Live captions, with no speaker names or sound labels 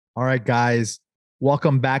All right, guys,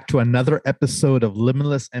 welcome back to another episode of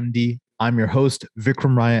Limitless MD. I'm your host,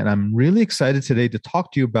 Vikram Raya, and I'm really excited today to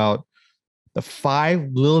talk to you about the five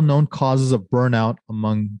little known causes of burnout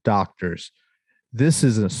among doctors. This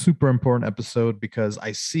is a super important episode because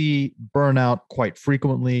I see burnout quite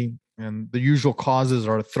frequently, and the usual causes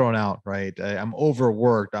are thrown out, right? I'm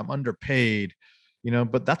overworked, I'm underpaid,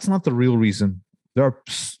 but that's not the real reason. There are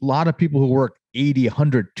a lot of people who work 80,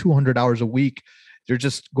 100, 200 hours a week. They're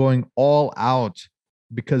just going all out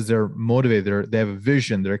because they're motivated, they have a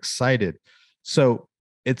vision, they're excited. So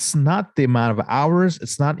it's not the amount of hours,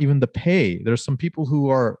 it's not even the pay. There's some people who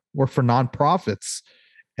are work for nonprofits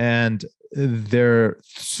and they're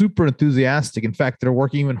super enthusiastic. In fact, they're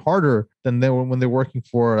working even harder than they were when they're working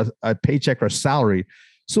for a paycheck or a salary.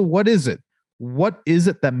 So what is it? What is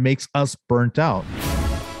it that makes us burnt out?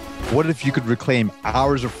 What if you could reclaim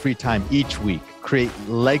hours of free time each week, create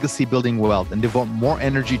legacy building wealth, and devote more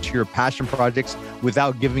energy to your passion projects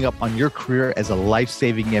without giving up on your career as a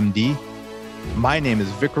life-saving MD? My name is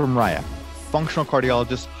Vikram Raya, functional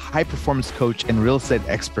cardiologist, high performance coach, and real estate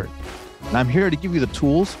expert. And I'm here to give you the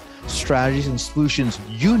tools, strategies, and solutions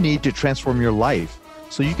you need to transform your life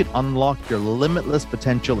so you can unlock your limitless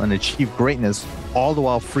potential and achieve greatness, all the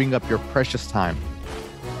while freeing up your precious time.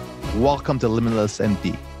 Welcome to Limitless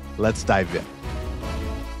MD. Let's dive in.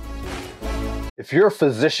 If you're a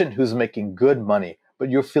physician who's making good money, but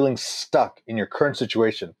you're feeling stuck in your current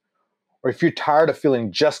situation, or if you're tired of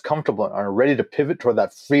feeling just comfortable and are ready to pivot toward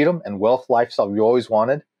that freedom and wealth lifestyle you always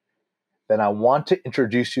wanted, then I want to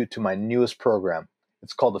introduce you to my newest program.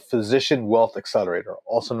 It's called the Physician Wealth Accelerator,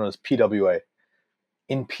 also known as PWA.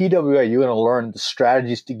 In PWA, you're going to learn the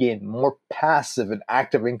strategies to gain more passive and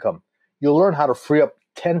active income. You'll learn how to free up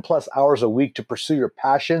 10 plus hours a week to pursue your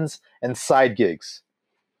passions and side gigs.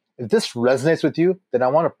 If this resonates with you, then I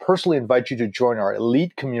want to personally invite you to join our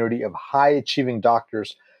elite community of high-achieving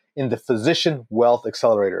doctors in the Physician Wealth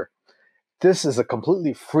Accelerator. This is a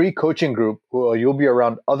completely free coaching group where you'll be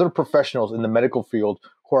around other professionals in the medical field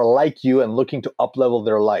who are like you and looking to up-level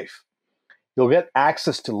their life. You'll get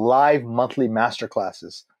access to live monthly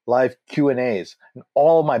masterclasses, live Q&As, and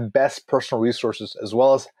all my best personal resources, as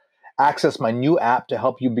well as access my new app to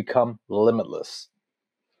help you become limitless.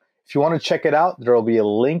 If you want to check it out, there will be a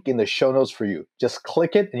link in the show notes for you. Just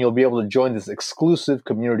click it and you'll be able to join this exclusive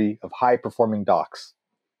community of high-performing docs.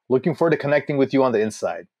 Looking forward to connecting with you on the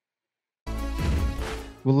inside.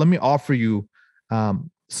 Well, let me offer you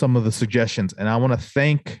some of the suggestions. And I want to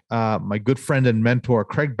thank my good friend and mentor,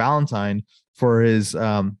 Craig Ballantyne, for his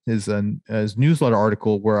newsletter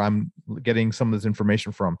article where I'm getting some of this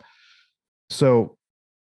information from. So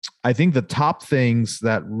I think the top things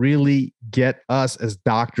that really get us as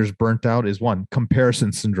doctors burnt out is one,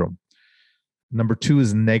 comparison syndrome. Number two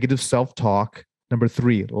is negative self-talk. Number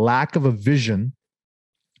three, lack of a vision.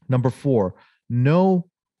 Number four, no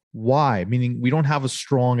why, meaning we don't have a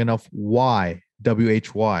strong enough why,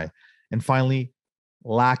 W-H-Y. And finally,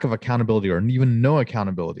 lack of accountability or even no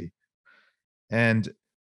accountability. And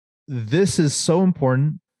this is so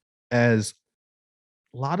important as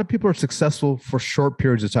a lot of people are successful for short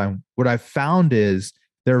periods of time. What I've found is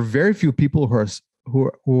there are very few people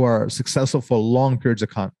who are successful for long periods of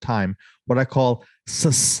time, what I call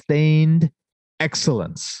sustained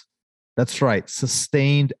excellence. That's right,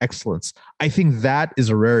 sustained excellence. I think that is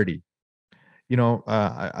a rarity.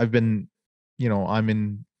 I'm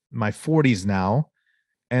in my 40s now,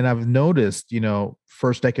 and I've noticed,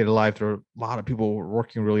 first decade of life, there are a lot of people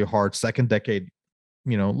working really hard. Second decade, a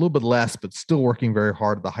little bit less, but still working very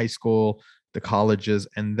hard, the high school, the colleges.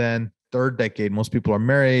 And then third decade, most people are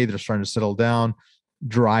married, they're starting to settle down.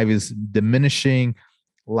 Drive is diminishing,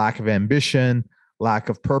 lack of ambition, lack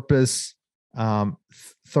of purpose.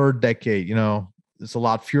 Third decade, there's a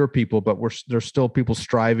lot fewer people, but there's still people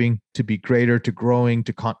striving to be greater, to growing,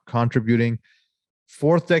 to contributing.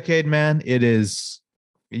 Fourth decade, man,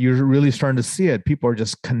 you're really starting to see it. People are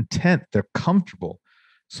just content. They're comfortable.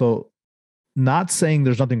 So not saying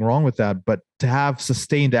there's nothing wrong with that, but to have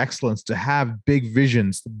sustained excellence, to have big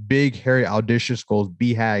visions, big, hairy, audacious goals,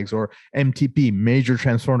 BHAGs or MTP, major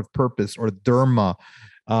transformative purpose, or Dharma,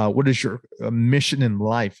 what is your mission in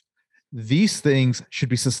life? These things should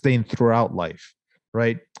be sustained throughout life,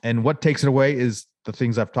 right? And what takes it away is the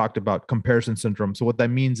things I've talked about, comparison syndrome. So what that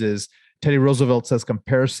means is Teddy Roosevelt says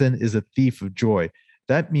comparison is a thief of joy.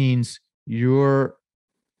 That means your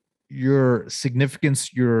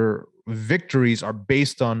significance, your victories are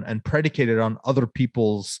based on and predicated on other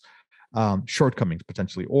people's shortcomings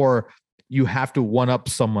potentially, or you have to one up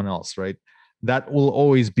someone else, right? That will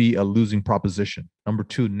always be a losing proposition. Number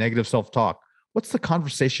two, negative self-talk. What's the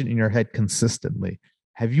conversation in your head consistently?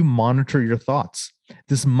 Have you monitored your thoughts?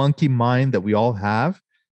 This monkey mind that we all have,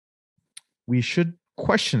 we should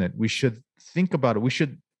question it. We should think about it. We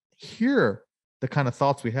should hear the kind of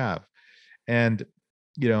thoughts we have. And,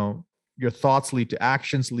 you know, your thoughts lead to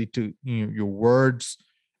actions, lead to, your words,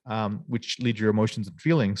 which lead to your emotions and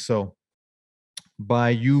feelings. So by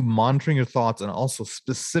you monitoring your thoughts and also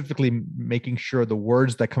specifically making sure the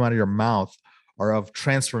words that come out of your mouth are of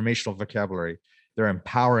transformational vocabulary, they're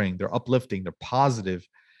empowering, they're uplifting, they're positive.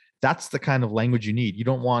 That's the kind of language you need. You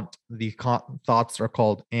don't want the thoughts that are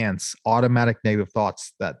called ants, automatic negative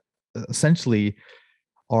thoughts that essentially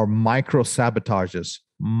are micro sabotages,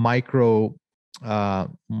 uh,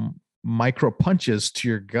 micro punches to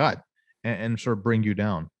your gut, and sort of bring you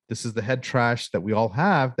down. This is the head trash that we all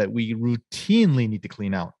have that we routinely need to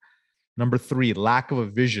clean out. Number three, lack of a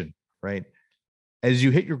vision, right? As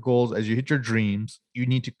you hit your goals, as you hit your dreams, you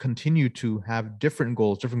need to continue to have different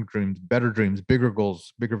goals, different dreams, better dreams, bigger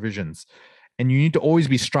goals, bigger visions. And you need to always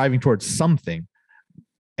be striving towards something.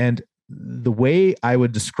 And the way I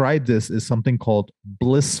would describe this is something called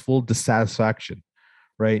blissful dissatisfaction,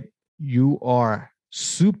 right? You are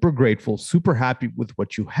super grateful, super happy with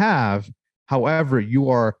what you have. However, you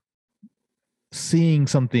are seeing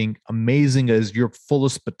something amazing as your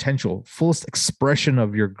fullest potential, fullest expression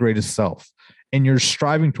of your greatest self, and you're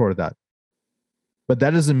striving toward that. But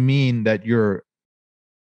that doesn't mean that you're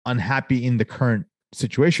unhappy in the current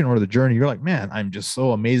situation or the journey. You're like, man, I'm just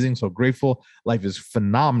so amazing, so grateful. Life is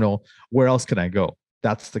phenomenal. Where else can I go?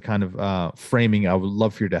 That's the kind of framing I would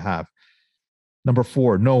love for you to have. Number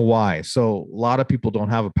four, know why. So a lot of people don't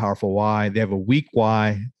have a powerful why. They have a weak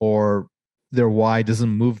why, or their why doesn't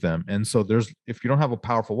move them. And so if you don't have a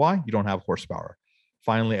powerful why, you don't have horsepower.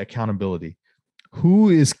 Finally, accountability. Who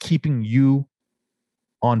is keeping you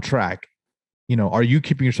on track? Are you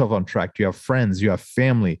keeping yourself on track? Do you have friends? Do you have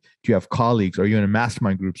family? Do you have colleagues? Are you in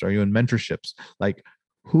mastermind groups? Are you in mentorships? Like,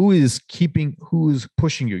 who is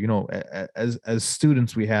pushing you? As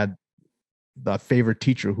students, we had the favorite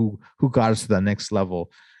teacher who got us to that next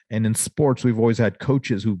level. And in sports, we've always had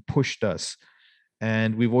coaches who pushed us.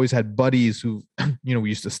 And we've always had buddies who, we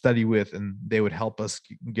used to study with, and they would help us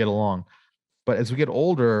get along. But as we get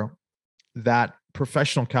older, that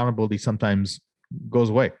professional accountability sometimes goes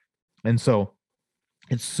away. And so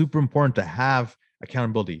it's super important to have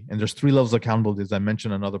accountability. And there's 3 levels of accountability, as I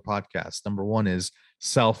mentioned on other podcasts. Number 1 is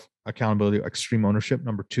self accountability, extreme ownership.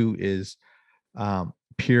 Number 2 is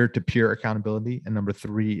peer-to-peer accountability. And number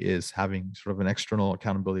 3 is having sort of an external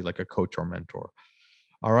accountability like a coach or mentor.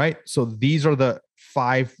 All right. So these are the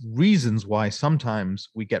 5 reasons why sometimes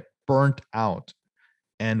we get burnt out.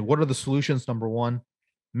 And what are the solutions? Number 1,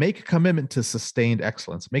 make a commitment to sustained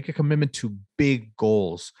excellence. Make a commitment to big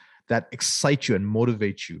goals that excite you and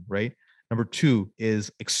motivate you, right? Number 2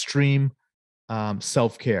 is extreme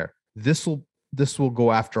self-care. This will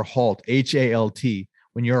go after HALT, HALT.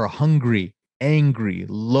 When you're hungry, angry,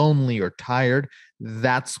 lonely, or tired,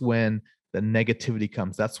 that's when the negativity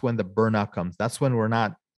comes. That's when the burnout comes. That's when we're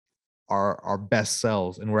not our best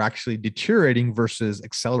selves and we're actually deteriorating versus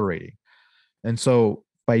accelerating. And so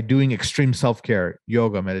by doing extreme self-care,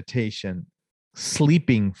 yoga, meditation,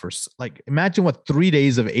 sleeping imagine what 3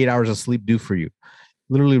 days of 8 hours of sleep do for you.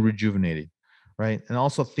 Literally rejuvenating, right? And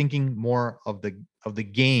also thinking more of the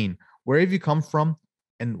gain. Where have you come from,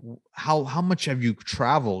 and how much have you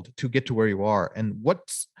traveled to get to where you are, and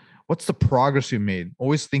what's the progress you made?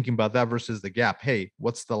 Always thinking about that versus the gap. Hey,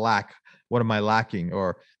 what's the lack? What am I lacking?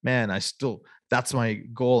 Or, man, that's my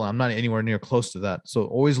goal. I'm not anywhere near close to that. So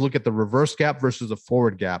always look at the reverse gap versus the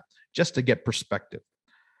forward gap just to get perspective.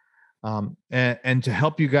 And to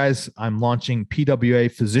help you guys, I'm launching PWA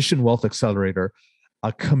Physician Wealth Accelerator,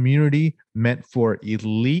 a community meant for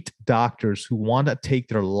elite doctors who want to take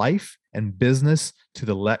their life and business to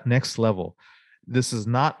the next level. This is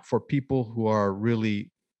not for people who are really,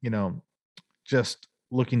 just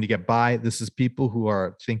looking to get by. This is people who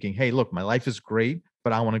are thinking, hey, look, my life is great,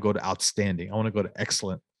 but I want to go to outstanding. I want to go to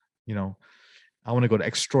excellent. I want to go to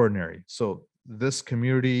extraordinary. So this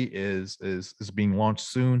community is being launched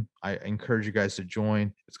soon. I encourage you guys to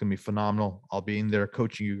join. It's going to be phenomenal. I'll be in there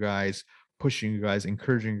coaching you guys, pushing you guys,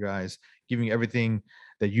 encouraging you guys, giving you everything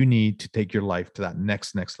that you need to take your life to that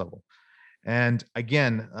next level. And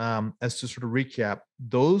again, as to sort of recap,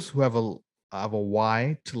 those who have a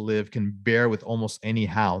why to live can bear with almost any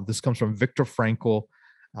how. This comes from Viktor Frankl,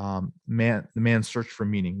 The Man's Search for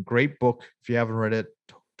Meaning. Great book. If you haven't read it,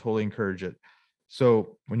 totally encourage it.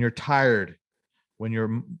 So when you're tired, when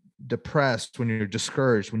you're depressed, when you're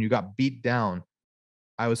discouraged, when you got beat down,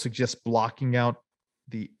 I would suggest blocking out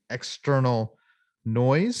the external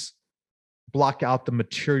noise, block out the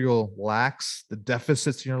material lacks, the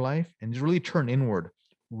deficits in your life, and just really turn inward.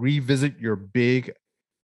 Revisit your big,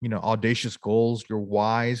 audacious goals, your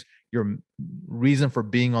whys, your reason for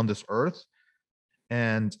being on this earth,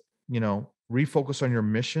 and, refocus on your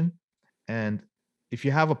mission. And if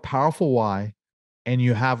you have a powerful why and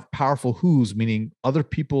you have powerful who's, meaning other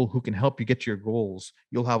people who can help you get to your goals,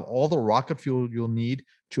 you'll have all the rocket fuel you'll need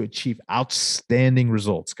to achieve outstanding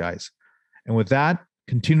results, guys. And with that,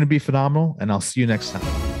 continue to be phenomenal, and I'll see you next time.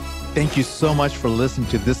 Thank you so much for listening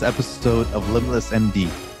to this episode of Limitless MD.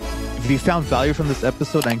 If you found value from this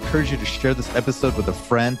episode, I encourage you to share this episode with a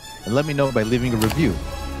friend and let me know by leaving a review.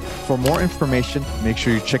 For more information, make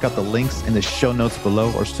sure you check out the links in the show notes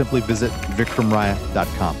below or simply visit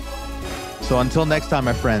vikramraya.com. So until next time,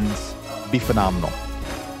 my friends, be phenomenal.